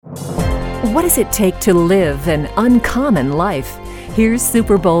What does it take to live an uncommon life? Here's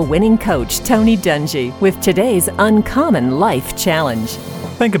Super Bowl winning coach Tony Dungy with today's Uncommon Life Challenge.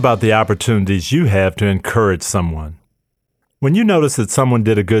 Think about the opportunities you have to encourage someone. When you notice that someone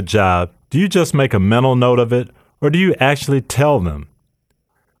did a good job, do you just make a mental note of it, or do you actually tell them?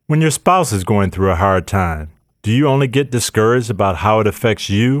 When your spouse is going through a hard time, do you only get discouraged about how it affects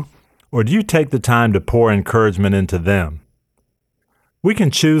you, or do you take the time to pour encouragement into them? We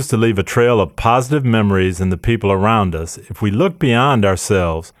can choose to leave a trail of positive memories in the people around us if we look beyond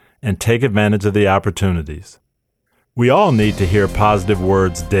ourselves and take advantage of the opportunities. We all need to hear positive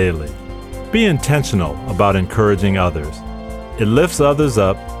words daily. Be intentional about encouraging others. It lifts others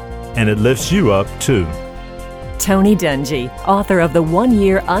up, and it lifts you up too. Tony Dungy, author of the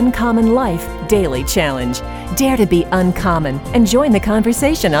 1-Year Uncommon Life Daily Challenge. Dare to be uncommon and join the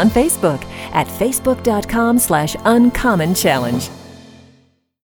conversation on Facebook at facebook.com/uncommonchallenge.